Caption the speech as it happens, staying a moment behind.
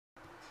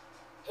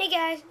Hey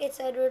guys, it's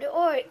Edward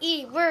or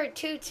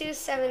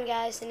eWord227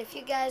 guys, and if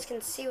you guys can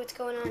see what's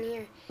going on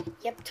here,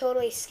 yep,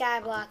 totally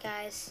skyblock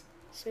guys.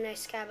 Some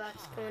nice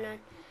skyblocks going on.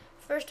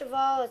 First of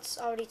all, it's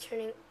already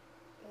turning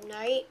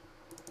night.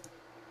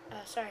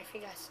 Sorry if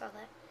you guys saw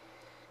that.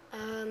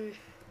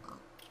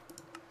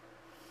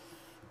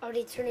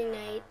 Already turning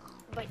night,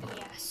 but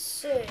yeah.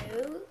 So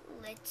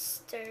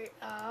let's start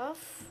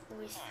off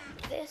with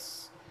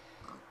this.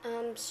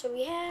 So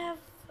we have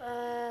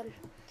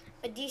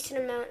a decent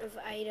amount of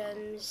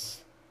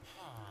items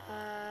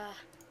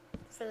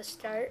for the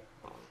start.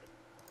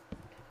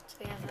 So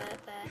we have that,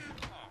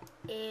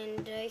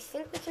 and I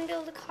think we can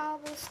build a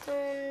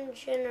cobblestone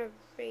generator,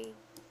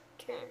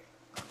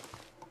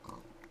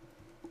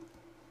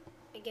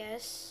 I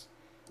guess,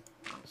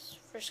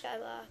 for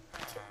skyblock.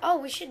 Oh,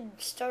 we should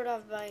start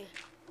off by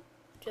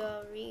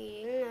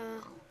reading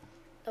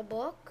the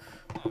book.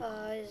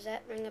 Does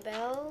that ring a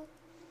bell?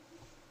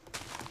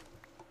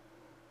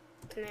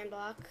 Command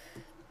block.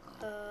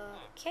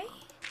 Okay.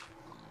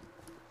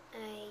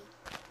 I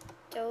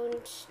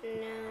don't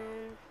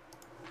know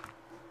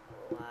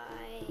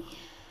why.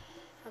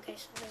 Okay,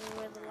 so this is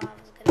where the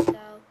lava's gonna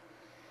go.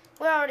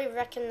 We're already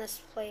wrecking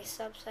this place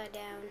upside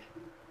down.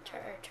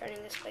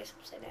 Turning this place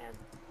upside down.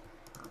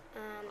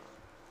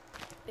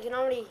 We can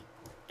already.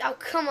 Oh,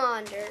 come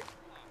on, dirt.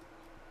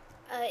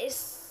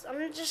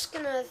 I'm just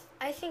gonna.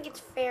 I think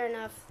it's fair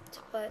enough to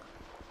put.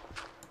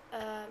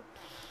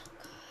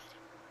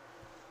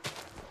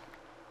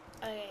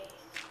 Okay,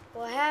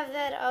 we'll have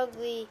that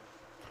ugly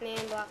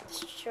command block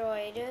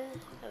destroyed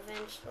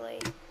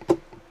eventually.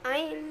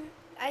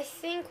 I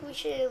think we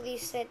should at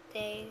least set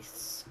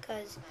days,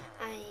 because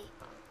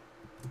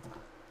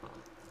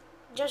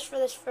just for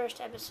this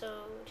first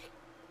episode,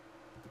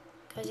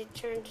 because it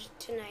turned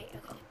to night.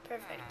 Okay,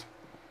 perfect.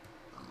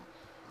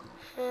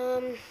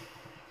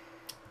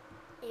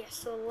 Yeah,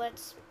 so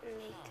let's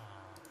make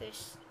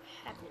this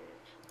happen.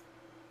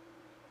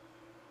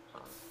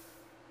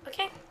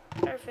 Okay,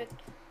 perfect.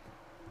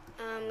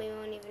 We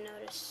won't even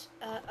notice.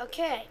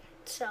 Okay,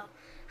 so,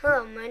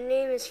 hello, my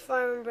name is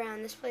Farmer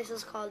Brown. This place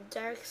is called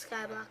Dark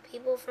Skyblock.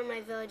 People from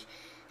my village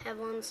have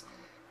once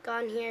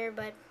gone here,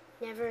 but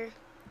never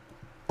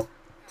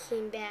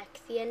came back.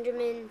 The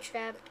Enderman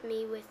trapped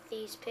me with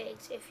these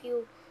pigs. If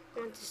you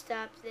want to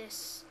stop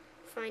this,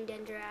 find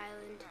Ender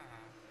Island.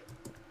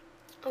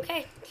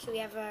 Okay, so we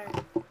have our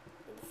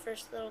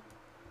first little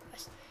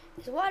quest.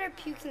 Is water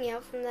puking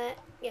out from that?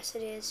 Yes,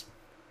 it is.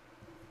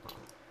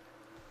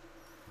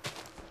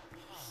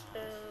 So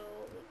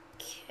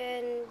we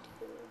can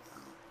do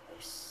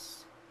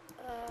this.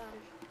 I'm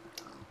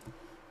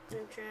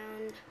gonna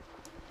drown.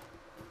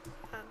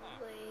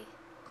 Probably.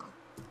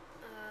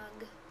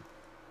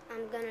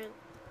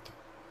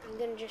 I'm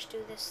gonna just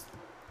do this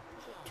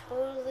the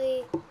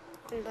totally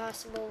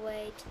impossible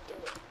way to do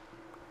it.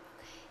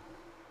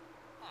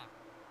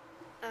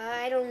 Okay.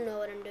 I don't know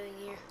what I'm doing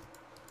here.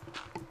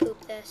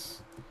 Poop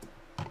this.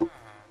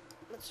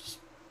 Let's just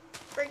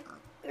break.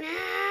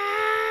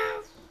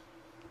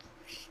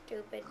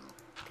 Stupid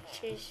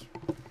pictures.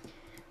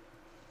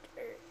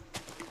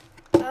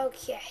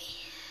 Okay.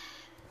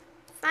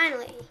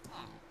 Finally.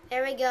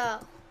 There we go.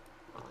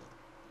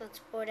 Let's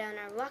pour down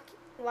our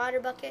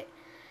water bucket.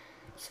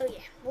 So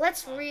yeah,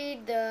 let's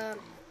read the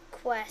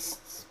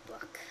quests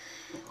book.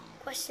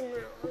 Question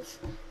rules.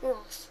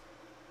 Rules.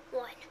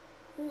 1.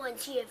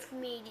 Once you have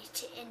made it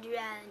to Ender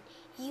Island,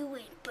 you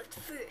win, but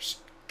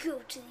first,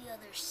 go to the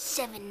other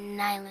 7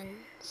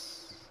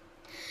 islands.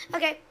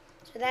 Okay.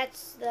 So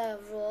that's the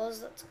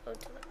rules. Let's go to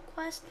the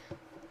quest.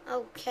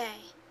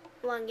 Okay.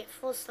 1. Get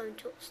full stone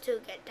tools.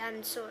 2. Get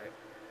diamond sword.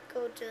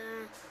 Go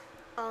to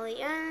all the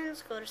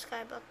ends. Go to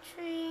skyblock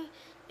tree.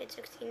 Get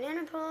 16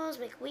 ender pearls.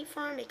 Make a wheat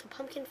farm. Make a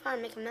pumpkin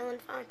farm. Make a melon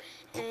farm.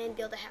 And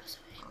build a house.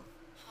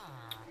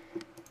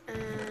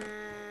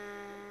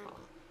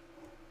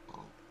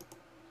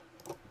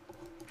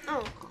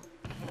 Oh.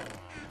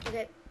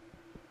 Okay.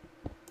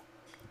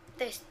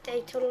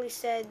 They totally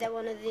said that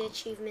one of the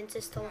achievements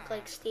is to look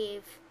like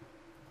Steve.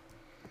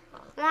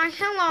 Why,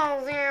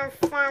 hello there,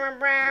 Farmer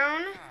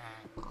Brown.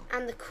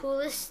 I'm the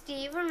coolest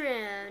Steve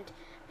around.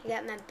 I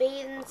got my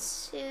bathing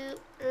suit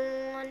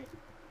on.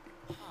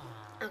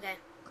 Okay.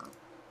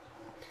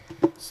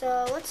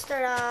 So let's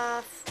start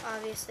off,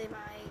 obviously,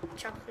 by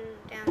chopping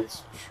down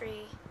this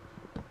tree.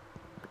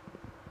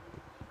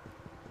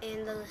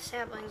 And the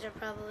saplings are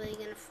probably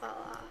going to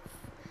fall off.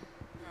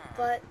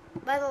 But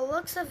by the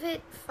looks of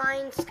it,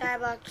 find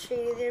skyblock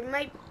tree,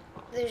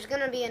 there's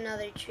going to be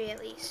another tree at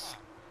least.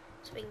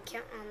 So we can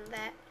count on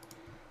that.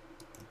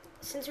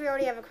 Since we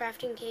already have a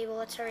crafting table,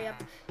 let's hurry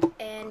up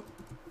and...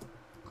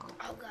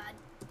 Oh god.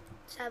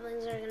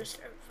 Saplings are gonna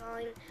start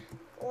falling.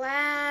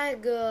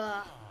 Lag!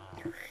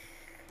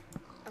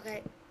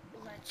 Okay,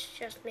 let's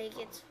just make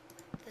it so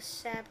the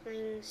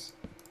saplings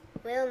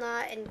will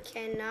not and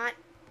cannot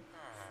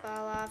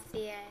fall off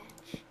the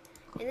edge.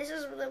 And this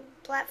is the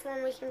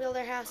platform we can build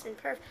our house in.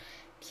 Perfect.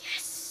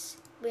 Yes!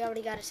 We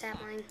already got a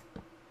sapling.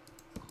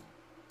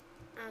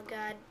 Oh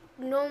god.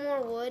 No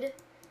more wood.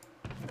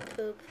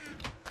 Poop.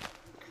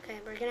 Okay,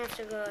 we're gonna have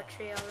to grow a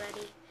tree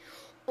already.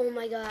 Oh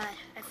my god,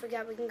 I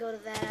forgot we can go to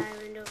that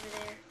island over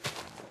there.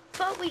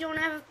 But we don't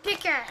have a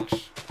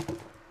pickaxe.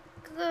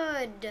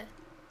 Good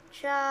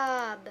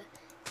job,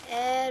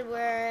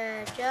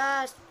 Edward.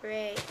 Just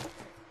great.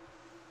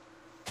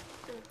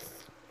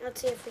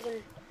 Let's see if we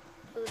can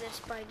do this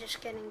by just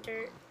getting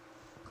dirt.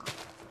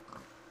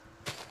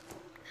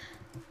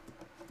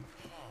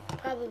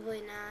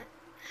 Probably not.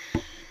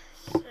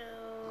 So,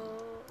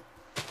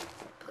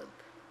 poop.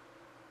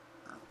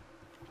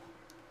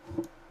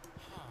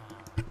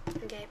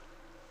 Okay,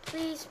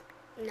 please,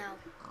 no.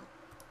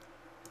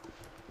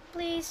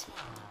 Please,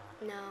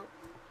 no.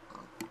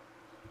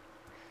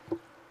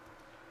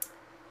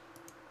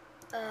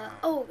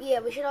 Oh yeah,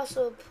 we should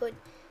also put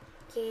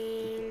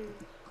game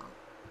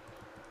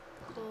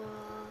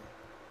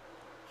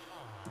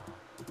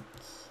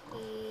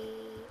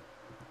keep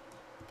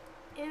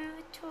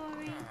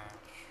inventory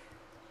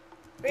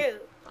true.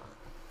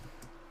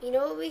 You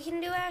know what we can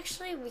do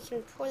actually? We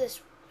can pour this,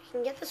 we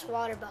can get this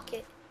water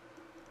bucket.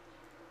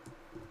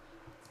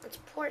 Let's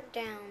pour it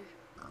down.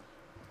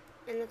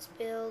 And let's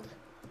build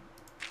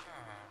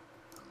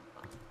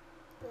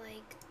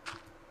like,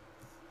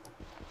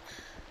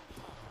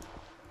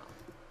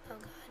 oh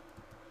god.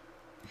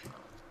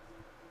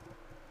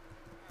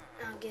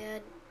 Oh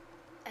good.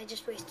 I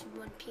just wasted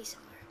one piece of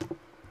our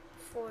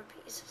 4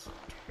 pieces of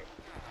dirt.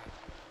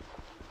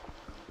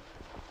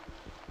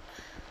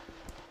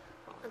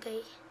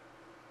 Okay.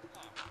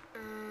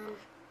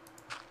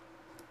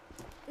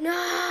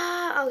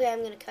 No! Okay,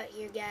 I'm gonna cut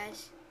here,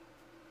 guys.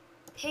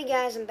 Hey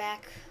guys, I'm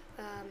back.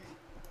 Blah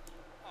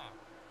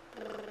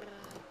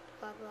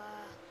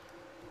blah.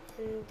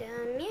 And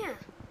yeah.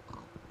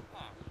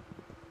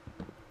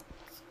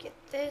 Let's get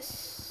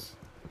this.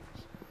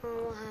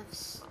 We'll have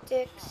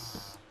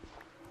sticks.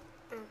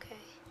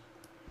 Okay.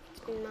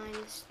 Let's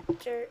mine this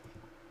dirt.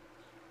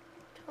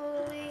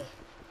 Totally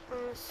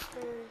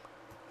awesome.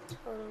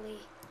 Totally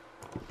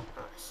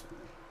awesome.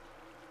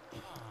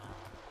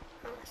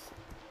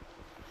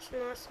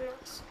 Awesome.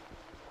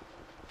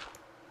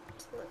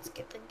 So let's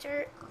get the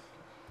dirt.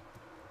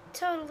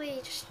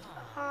 Totally just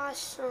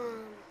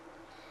awesome.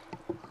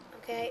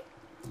 Okay,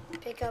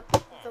 pick up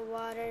the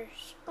water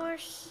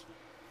source.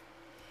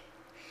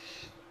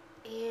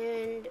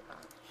 And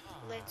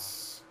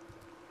let's,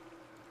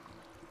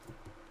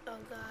 oh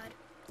god,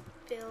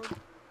 build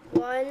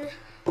 1,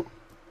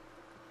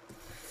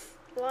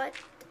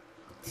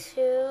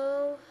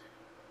 2,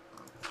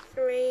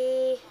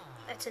 3,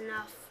 that's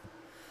enough.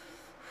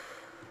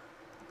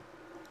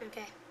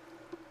 Okay,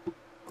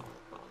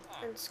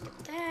 let's get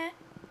that,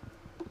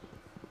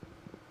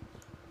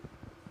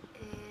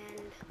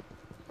 and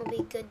we'll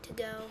be good to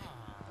go.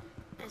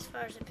 As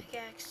far as the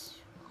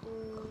pickaxe,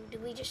 do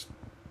we just,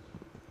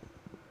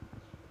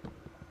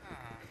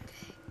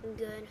 okay,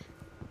 good.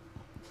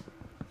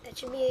 That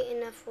should be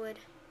enough wood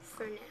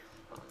for now.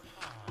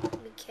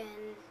 We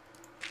can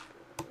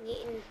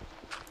neaten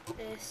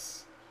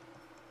this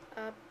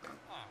up.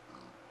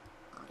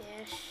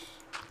 Yes.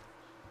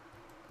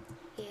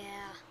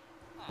 Yeah.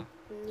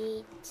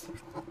 Neat.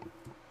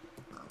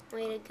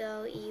 Way to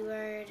go,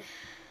 E-word.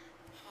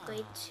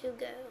 Way to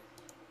go.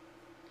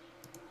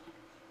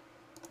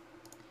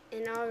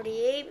 And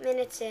already 8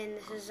 minutes in,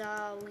 this is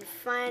all. We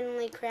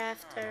finally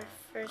craft our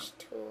first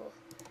tool.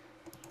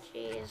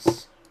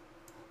 Jeez.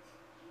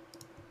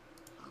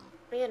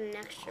 We had an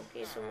extra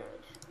piece of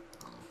wood.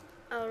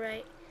 Oh,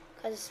 right.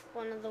 Because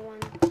one of the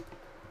ones.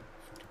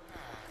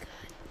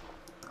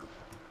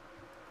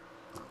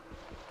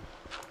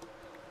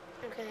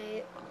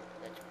 Okay,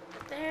 let's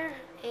put it there,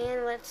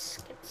 and let's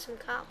get some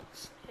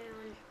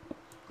cobblestone.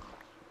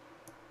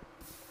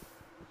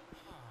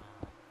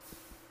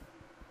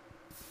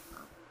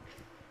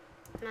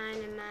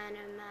 Mining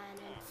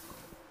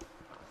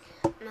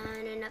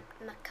up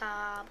my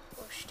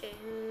cobblestone.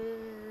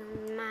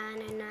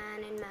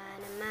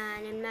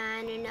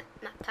 Mining up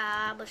my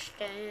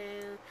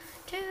cobblestone.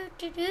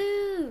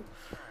 Do.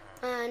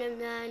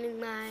 Mining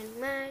my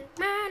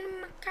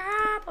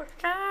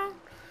cobblestone.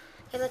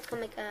 Okay, let's go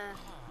make a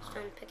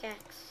stone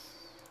pickaxe.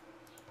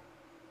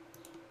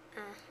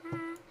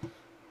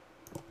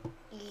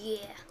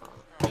 Yeah.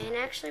 And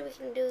actually we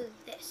can do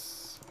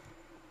this.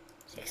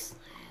 6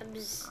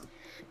 slabs.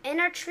 And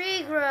our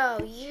tree grow.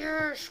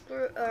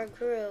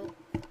 Grew.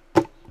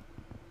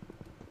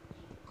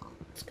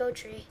 Let's go,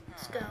 tree.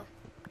 Let's go.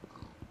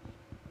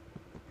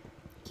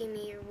 Give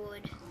me your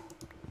wood.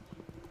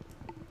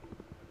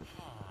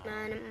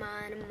 Mining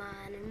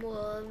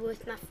wood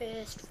with my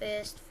fist.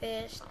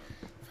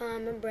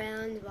 Farmer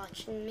Brown's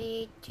watching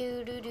me.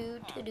 Do.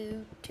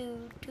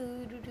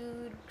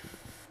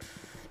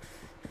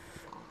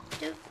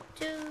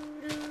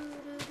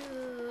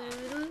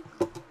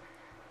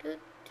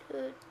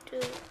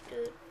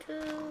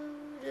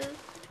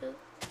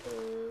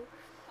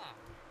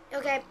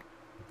 Okay,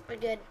 we're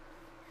good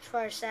as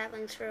far as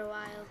saplings for a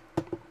while.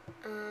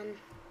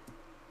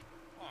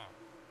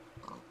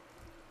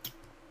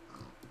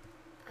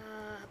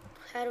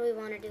 How do we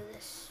want to do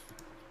this?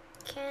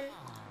 Can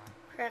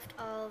craft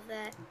all of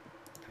that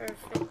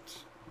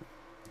Perfect.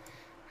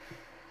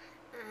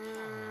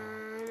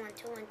 1,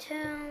 2, 1, 2,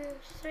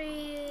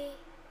 3,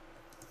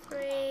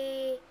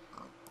 3.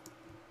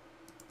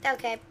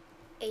 Okay,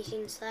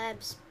 18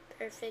 slabs.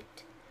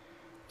 Perfect.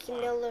 We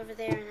can build over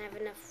there and have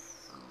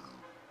enough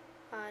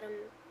bottom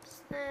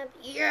slab.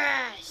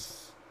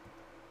 Yes!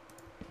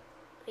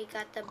 We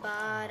got the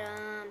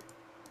bottom.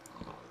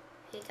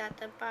 We got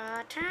the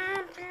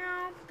bottom.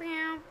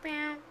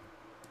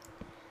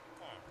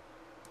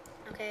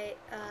 Okay,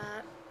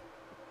 slab.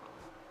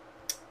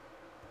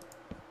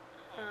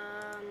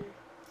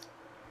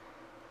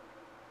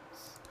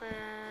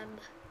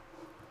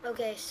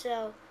 Okay,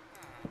 so,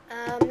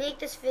 make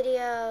this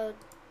video,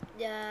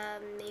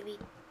 maybe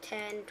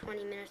 10,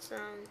 20 minutes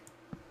long.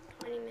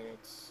 20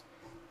 minutes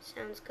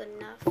sounds good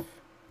enough.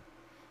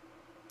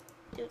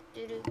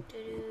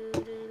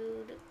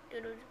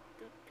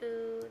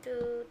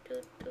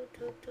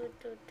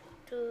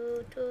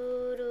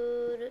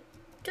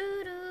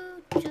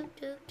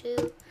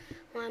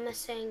 Why am I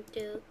saying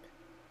dude?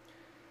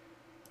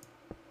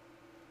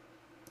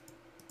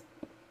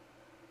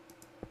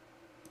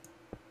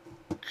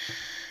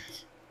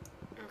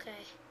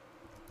 Okay,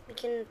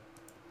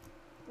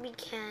 we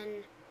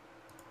can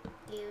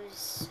use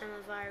some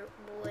of our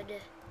wood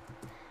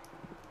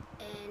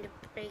and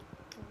break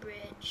the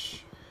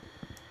bridge.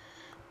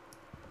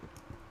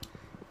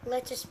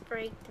 Let's just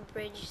break the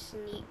bridge's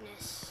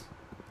neatness.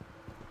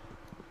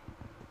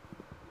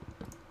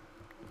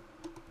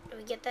 Did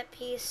we get that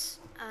piece?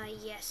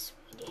 Yes,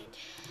 we did.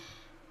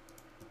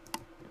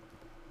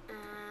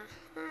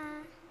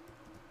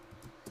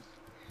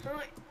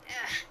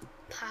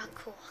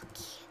 Parkour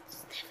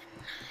kids living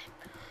life.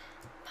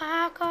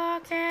 Parkour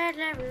kids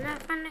living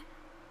life.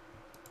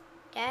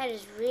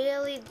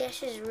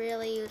 This is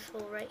really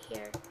useful right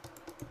here.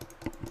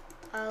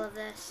 All of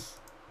this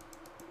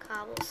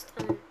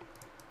cobblestone.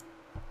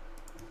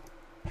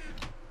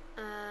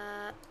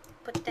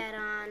 Put that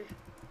on.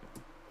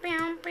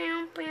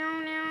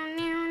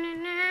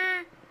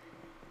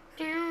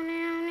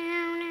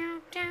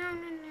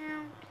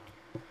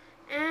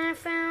 I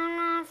fell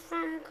off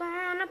from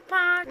corner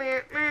park.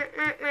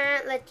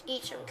 Let's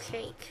eat some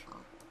cake.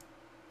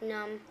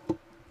 Nom.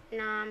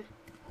 Nom.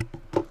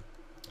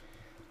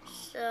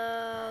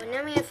 So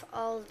now we have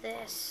all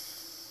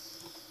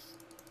this.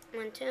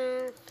 1,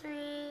 2,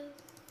 3,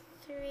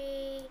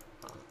 3.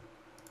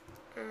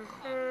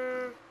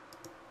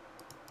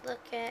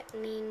 Look at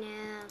me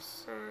now,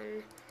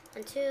 son.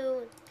 1,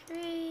 2,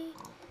 3.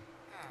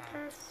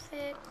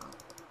 Perfect.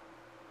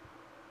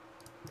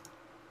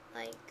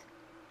 Like.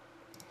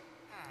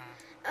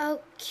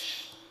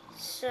 Okay.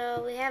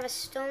 So we have a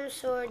stone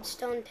sword,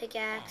 stone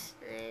pickaxe,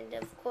 and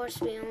of course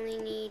we only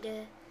need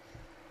the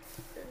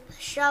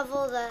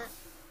shovel, the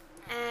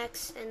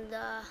axe, and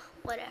the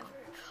whatever.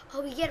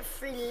 Oh, we get a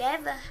free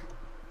lever.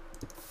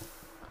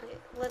 Okay,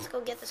 let's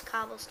go get this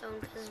cobblestone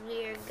because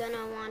we are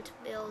gonna want to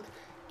build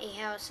a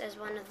house as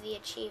one of the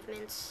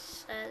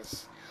achievements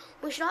says.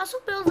 We should also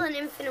build an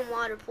infinite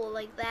water pool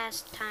like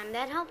last time.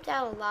 That helped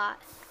out a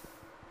lot.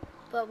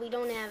 But we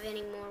don't have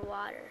any more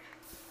water.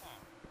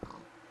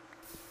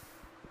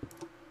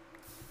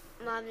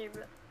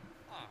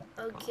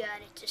 Oh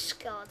god, it's a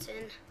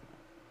skeleton.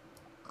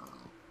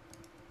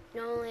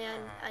 Normally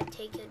I'd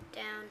take it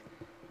down.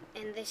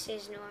 And this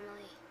is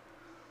normally.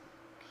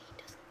 He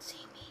doesn't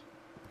see me.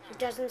 He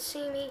doesn't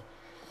see me.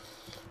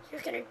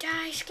 You're gonna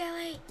die,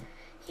 Skelly.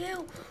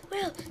 You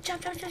will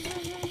jump.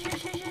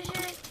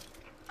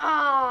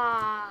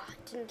 Ah,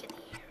 didn't get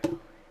the arrow.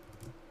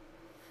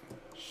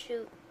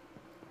 Shoot.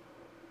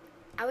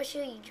 I wish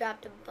you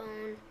dropped a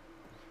bone.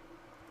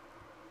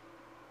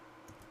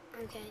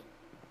 Okay.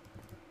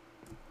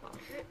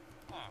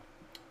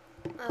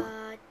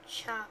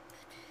 Chopped.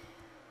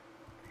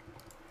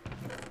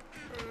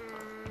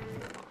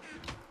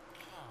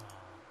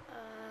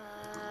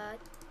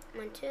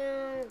 1, 2,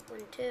 1,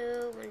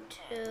 2, 1,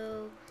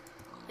 2.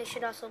 We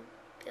should also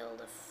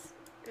build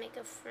make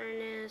a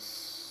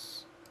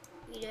furnace.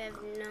 We have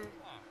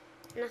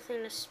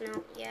nothing to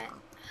smelt yet.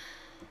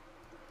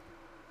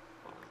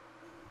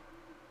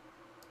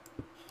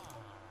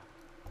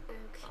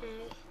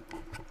 Okay,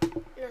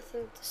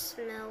 nothing to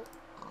smelt.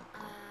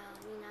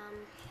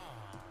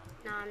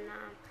 Nom.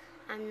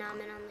 I'm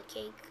nomming on the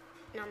cake.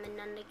 Nomming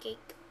on the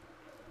cake.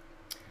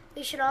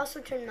 We should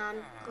also turn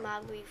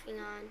mob griefing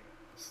on.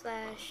 /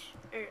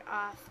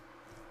 off.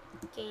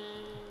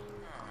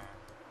 Game.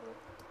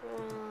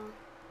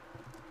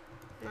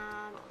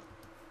 Mob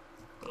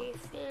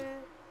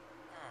griefing.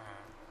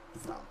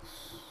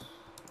 False.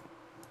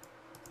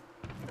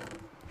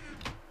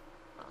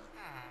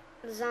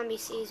 The zombie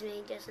sees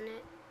me, doesn't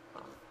it?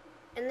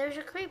 And there's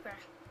a creeper.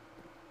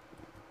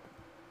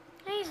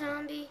 Hey,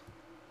 zombie.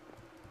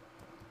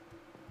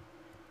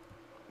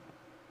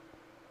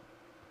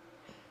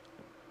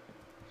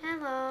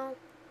 Hello.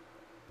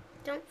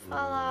 Don't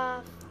fall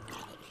off.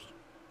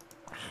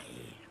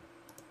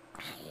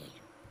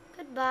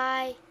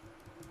 Goodbye.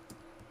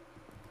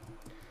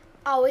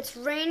 Oh, it's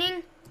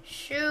raining?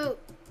 Shoot.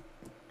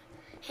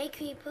 Hey,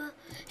 creeper.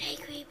 Hey,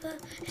 creeper.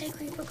 Hey,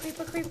 creeper,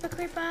 creeper, creeper,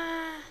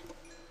 creeper.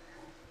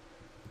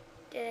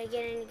 Did I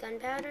get any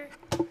gunpowder?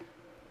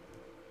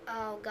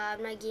 Oh,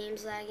 God, my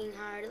game's lagging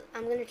hard.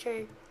 I'm going to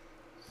turn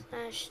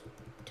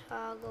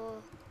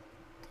 /toggle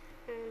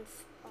and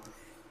fall.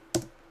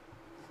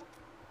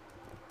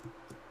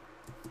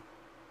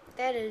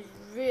 That is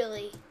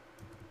really,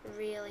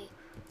 really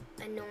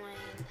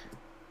annoying.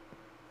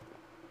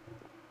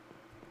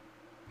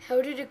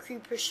 How did a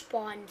creeper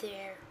spawn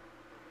there?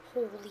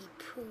 Holy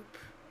poop.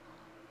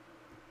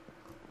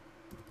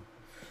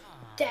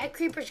 That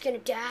creeper's gonna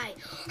die.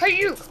 Hey,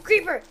 you,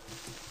 creeper!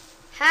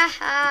 Ha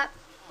ha.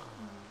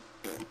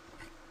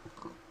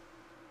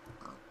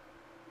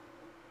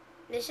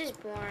 This is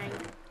boring.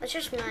 Let's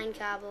just mine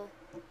cobble.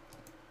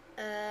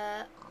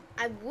 I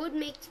would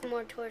make some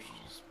more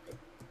torches, but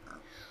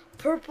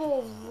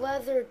purple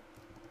leather.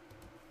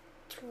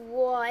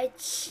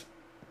 What?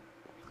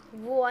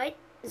 What?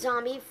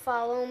 Zombie,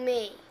 follow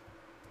me.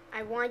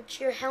 I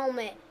want your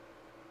helmet.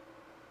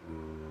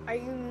 Are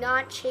you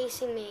not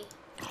chasing me?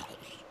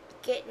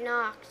 Get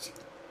knocked.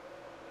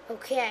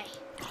 Okay.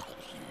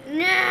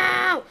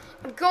 No!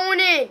 I'm going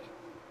in.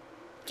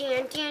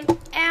 Down, down,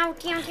 out,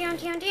 down, down,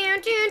 down,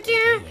 down, down,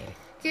 down.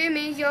 Give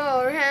me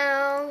your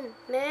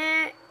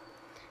helmet.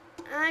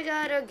 I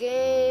got a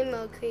game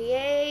of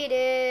creative.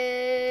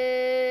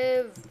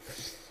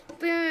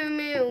 Boom,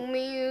 boom,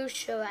 boom,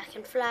 so I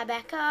can fly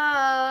back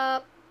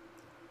up.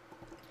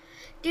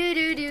 Do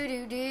do do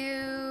do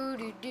do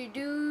do do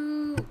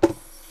do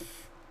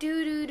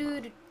do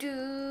do do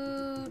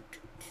do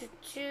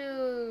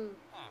do.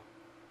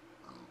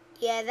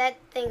 Yeah, that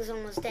thing's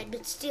almost dead,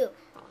 but still.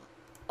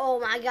 Oh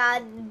my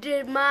God,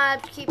 the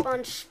mobs keep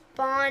on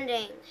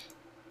spawning.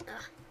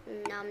 Ugh,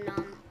 nom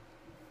nom.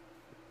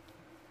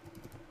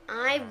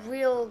 I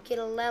will get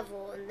a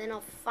level, and then I'll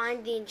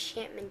find the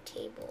enchantment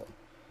table,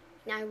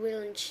 and I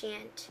will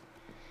enchant.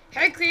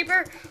 Hey,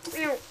 creeper!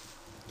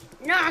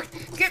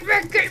 Knocked! Get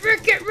wrecked! Get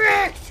wrecked! Get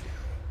wrecked!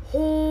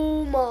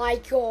 Oh my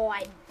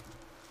God!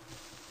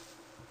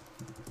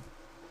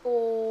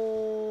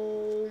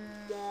 Oh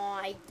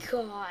my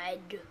God!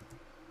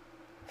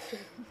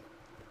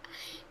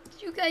 Did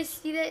you guys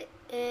see that?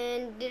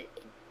 And it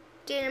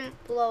didn't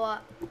blow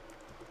up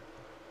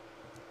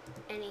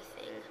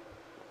anything.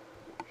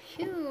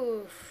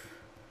 Phew.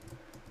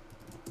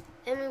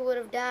 Then we would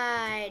have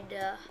died.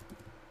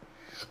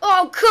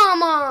 Oh,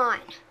 come on!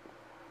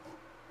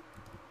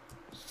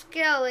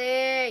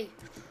 Skelly!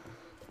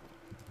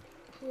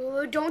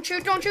 Oh, don't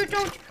shoot, don't shoot,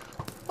 don't!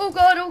 Oh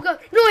God, oh God!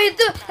 No,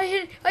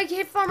 I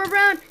hit Farmer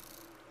Brown!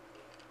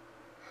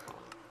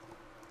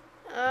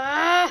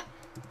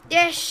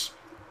 There's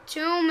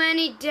too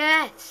many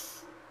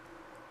deaths.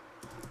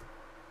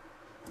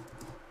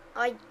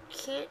 I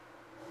can't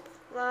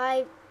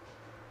fly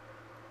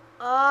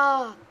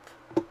up.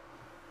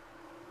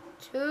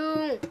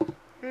 Too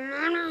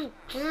many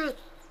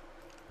deaths.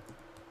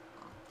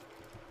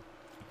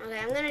 Okay,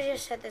 I'm gonna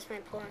just set this my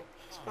point,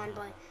 spawn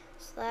point,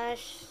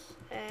 slash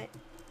set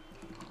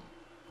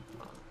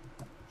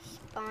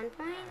spawn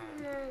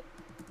point,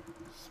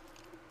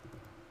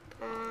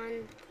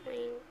 spawn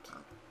point,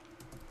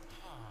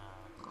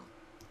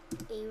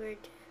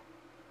 keyword.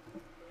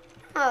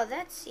 Oh,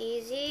 that's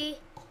easy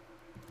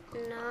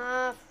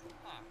enough.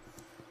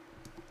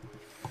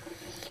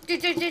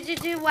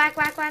 Whack,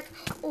 whack, whack.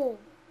 Oh,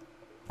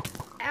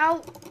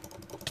 ow!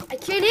 I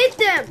can't hit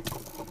them.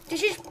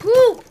 This is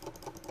poop.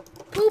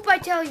 Poop, I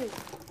tell you.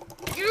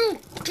 You,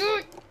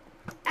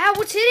 ow,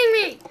 what's hitting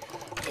me?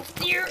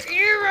 It's your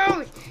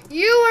arrows.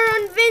 You are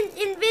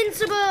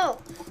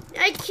invincible.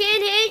 I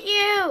can't hit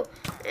you.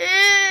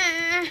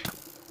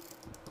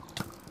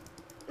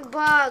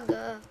 Bug.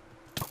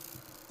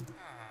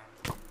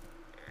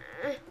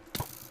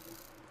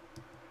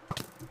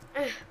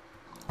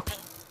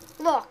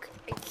 Look,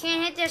 I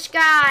can't hit this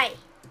guy.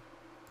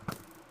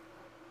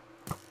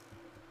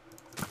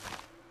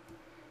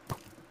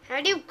 How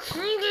do you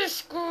kill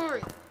this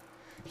guy?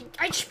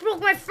 I just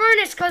broke my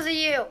furnace because of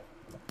you.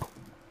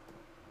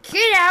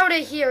 Get out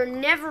of here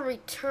and never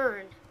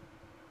return.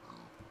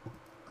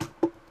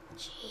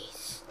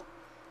 Jeez.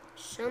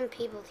 Some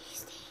people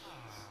these days.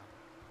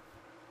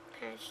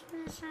 Patch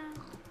this out.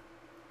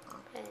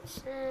 Patch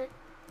that.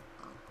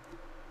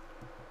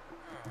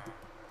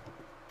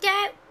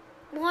 That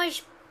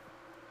was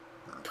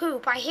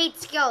poop. I hate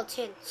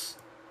skeletons.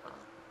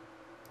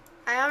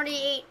 I already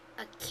ate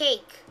a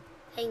cake.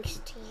 Thanks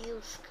to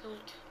you,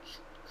 skeletons.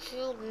 You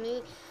killed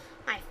me.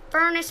 My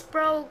furnace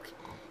broke.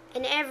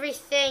 And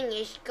everything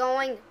is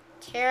going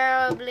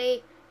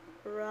terribly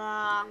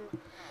wrong.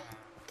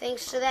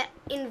 Thanks to that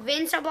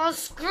invincible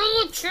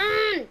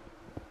skeleton.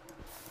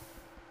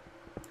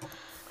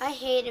 I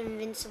hate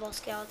invincible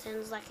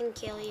skeletons that can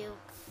kill you.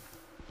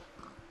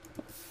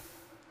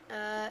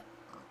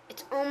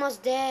 It's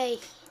almost day.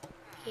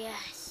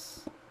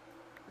 Yes.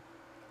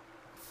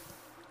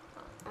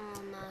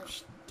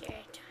 Almost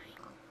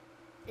daytime.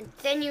 And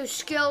then you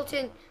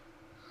skeleton.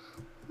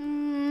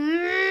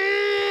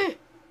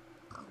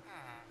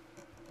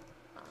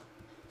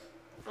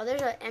 Oh,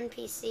 there's an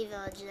NPC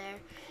village there.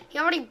 He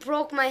already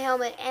broke my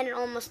helmet and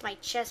almost my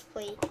chest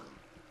plate.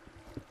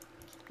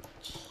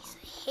 Jeez,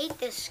 I hate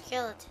this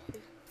skeleton.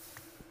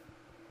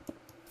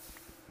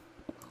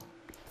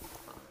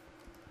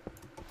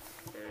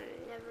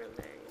 Never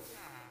learn.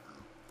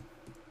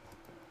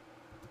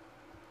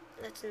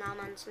 Let's nom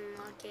on some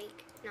more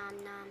cake.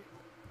 Nom nom.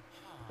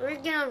 We're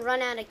gonna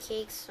run out of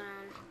cake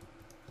soon.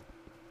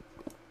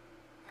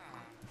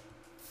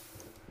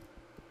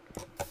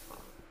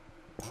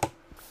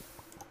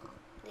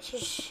 This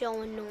is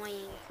so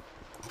annoying.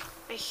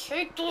 I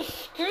hate those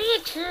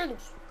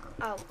skeletons.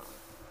 Oh.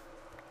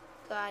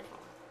 God.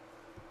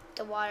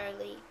 The water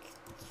leak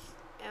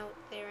out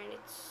there and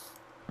it's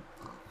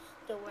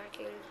still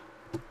working.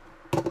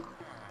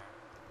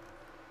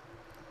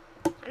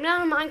 I'm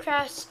not a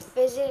Minecraft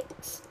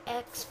physics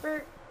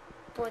expert,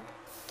 but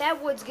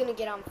that wood's gonna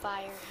get on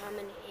fire. I'm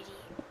an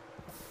idiot.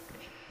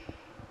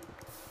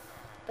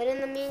 But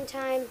in the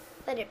meantime,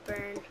 let it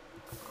burn.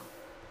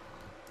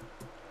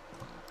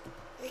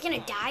 You're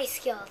gonna die,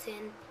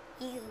 skeleton.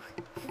 You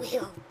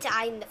will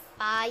die in the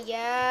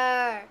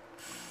fire.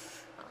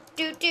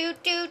 Do do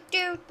do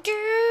do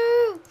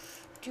do.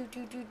 Do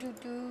do do do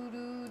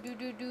do do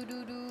do do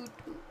do do.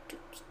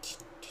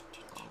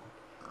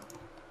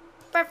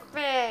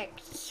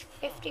 Perfect.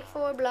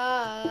 54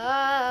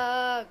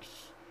 blocks.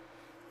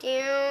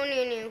 Down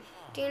and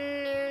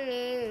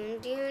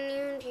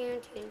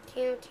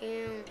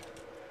down.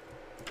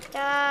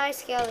 Die,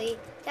 Skelly.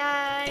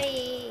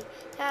 Die.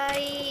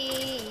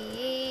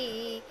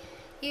 Die.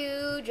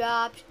 You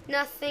dropped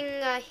nothing.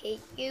 I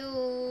hate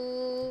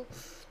you.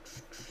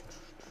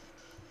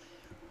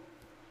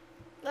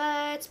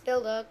 Let's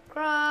build a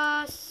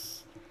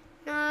cross.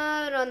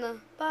 Not on the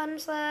bottom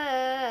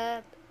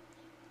slab.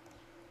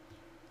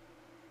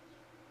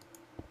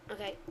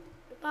 Okay,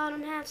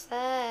 bottom half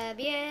slab,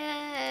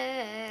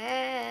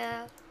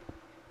 yeah.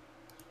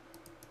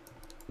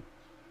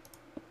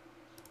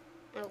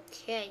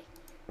 Okay.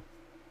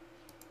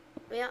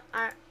 Well,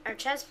 our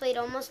chest plate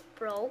almost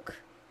broke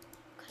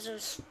because of a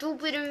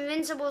stupid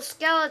invincible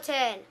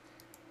skeleton.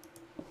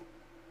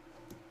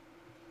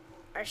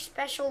 Our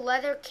special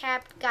leather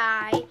capped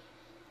guy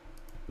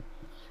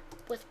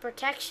with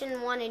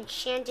protection 1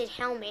 enchanted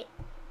helmet.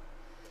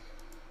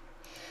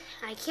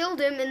 I killed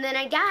him and then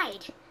I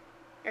died.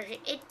 Or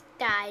it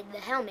died, the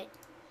helmet.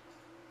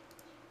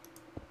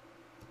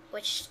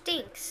 Which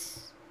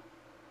stinks.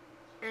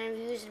 And I've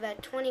used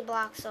about 20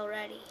 blocks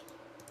already.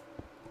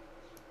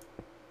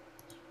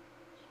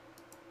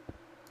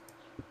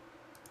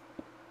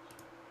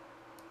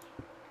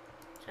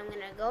 So I'm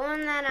gonna go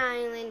on that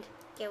island,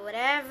 get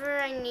whatever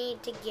I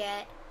need to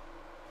get,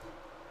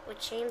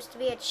 which seems to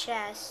be a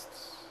chest.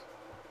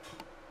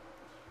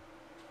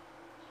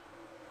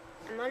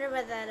 I wonder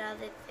what that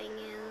other thing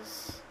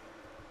is.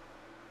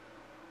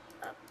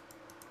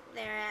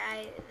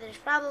 There's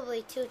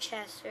probably 2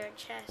 chests or a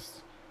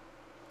chest.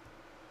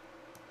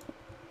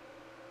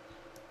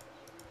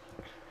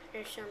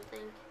 Or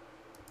something.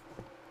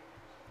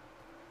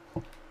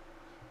 I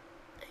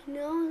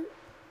know.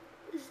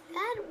 Is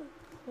that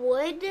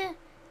wood? I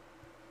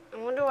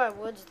wonder why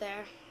wood's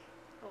there.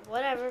 But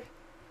whatever.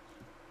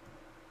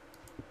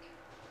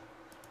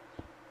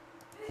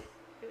 I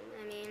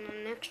mean,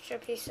 an extra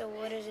piece of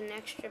wood is an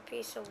extra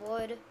piece of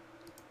wood.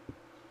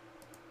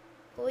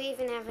 Will we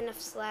even have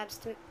enough slabs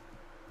to...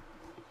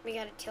 We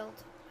gotta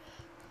tilt.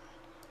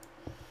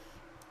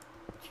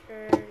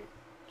 Turn.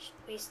 Just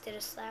wasted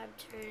a slab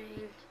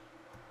turning.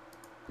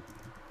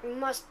 We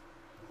must...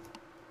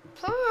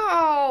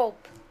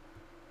 Help!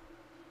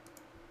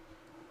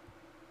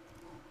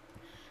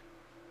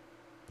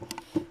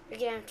 We're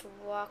gonna have to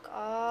walk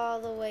all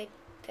the way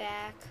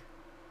back.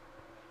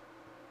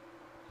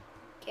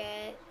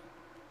 Get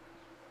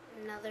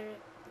another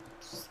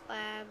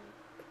slab.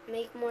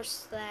 Make more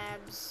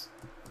slabs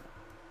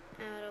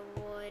out of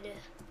wood.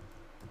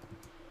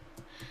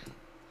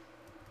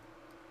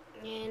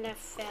 And I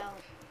fell.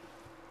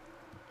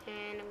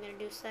 And I'm gonna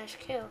do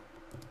 /kill.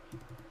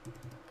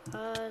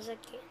 Cause I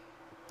can.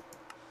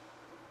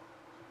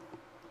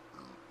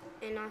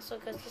 And also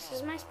cause this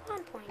is my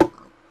spawn point.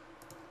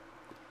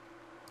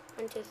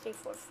 1, 2, 3,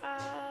 4,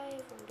 5.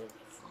 1, 2, 3,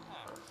 4,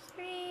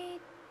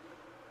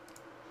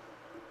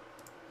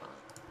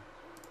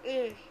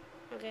 3.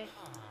 Okay.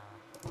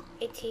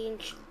 18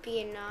 should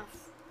be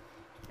enough.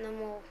 And then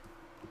we'll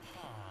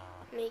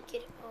make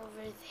it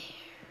over there.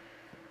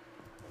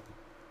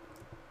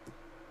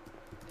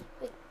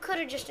 We could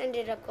have just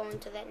ended up going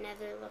to that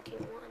nether looking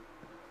one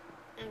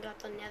and got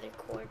the nether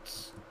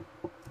quartz.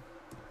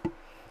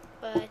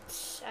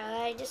 But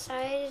I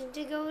decided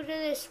to go to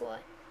this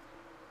one.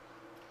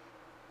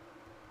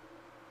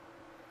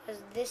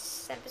 Because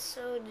this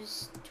episode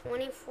is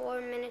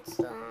 24 minutes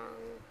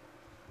long.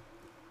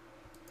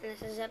 And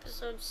this is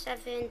episode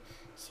 7,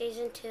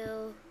 season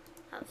 2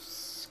 of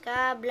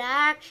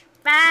Skyblock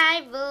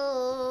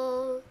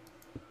Survival.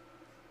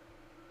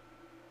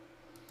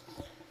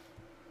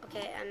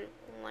 Okay, I'm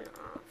 1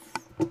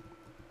 off.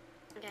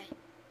 Okay,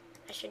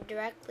 I should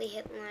directly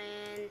hit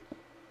land.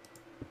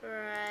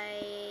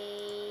 right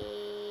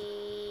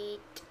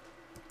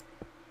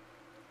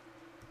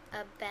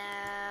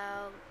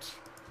about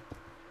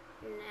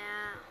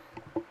now.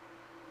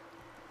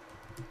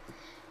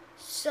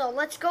 So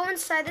let's go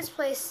inside this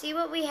place, see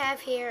what we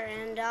have here,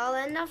 and I'll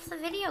end off the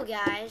video,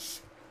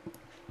 guys.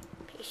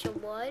 Piece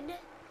of wood.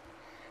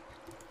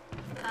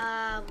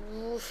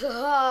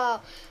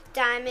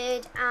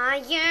 Diamond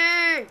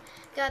iron.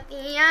 Got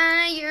the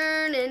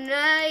iron and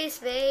ice,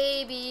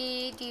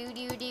 baby. Do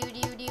do do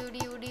do do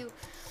do do.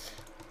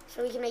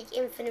 So we can make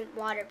infinite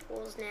water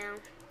pools now.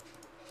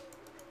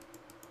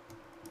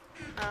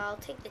 I'll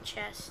take the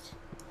chest.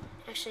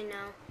 Actually,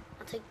 no.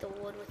 I'll take the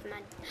wood with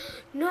my...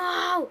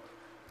 No!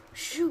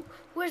 Shoot!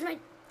 Where's my...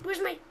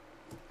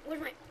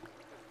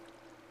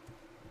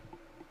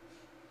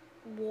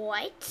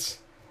 What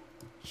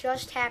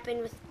just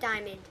happened with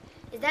Diamond?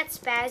 Is that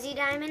Spazzy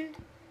Diamond?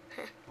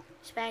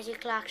 Spazzy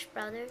Clock's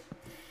brother.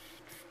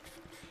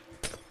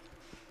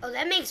 Oh,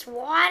 that makes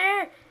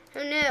water?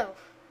 Oh no.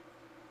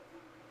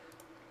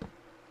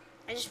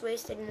 I just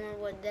wasted more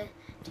wood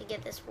to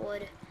get this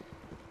wood.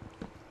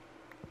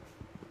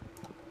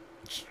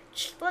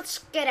 Let's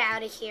get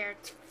out of here.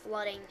 It's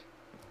flooding.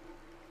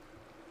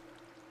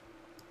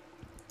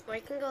 Or I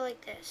can go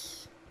like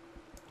this.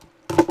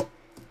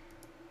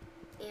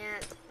 Yeah,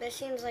 that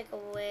seems like a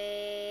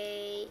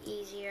way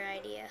easier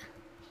idea.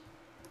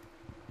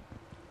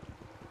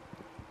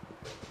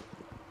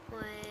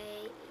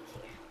 Way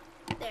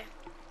easier. There.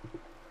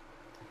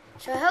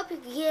 So I hope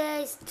you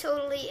guys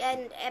totally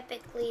and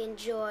epically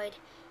enjoyed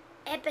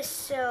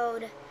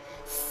episode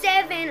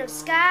 7 of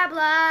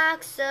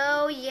Skyblock.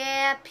 So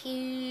yeah,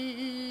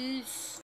 peace.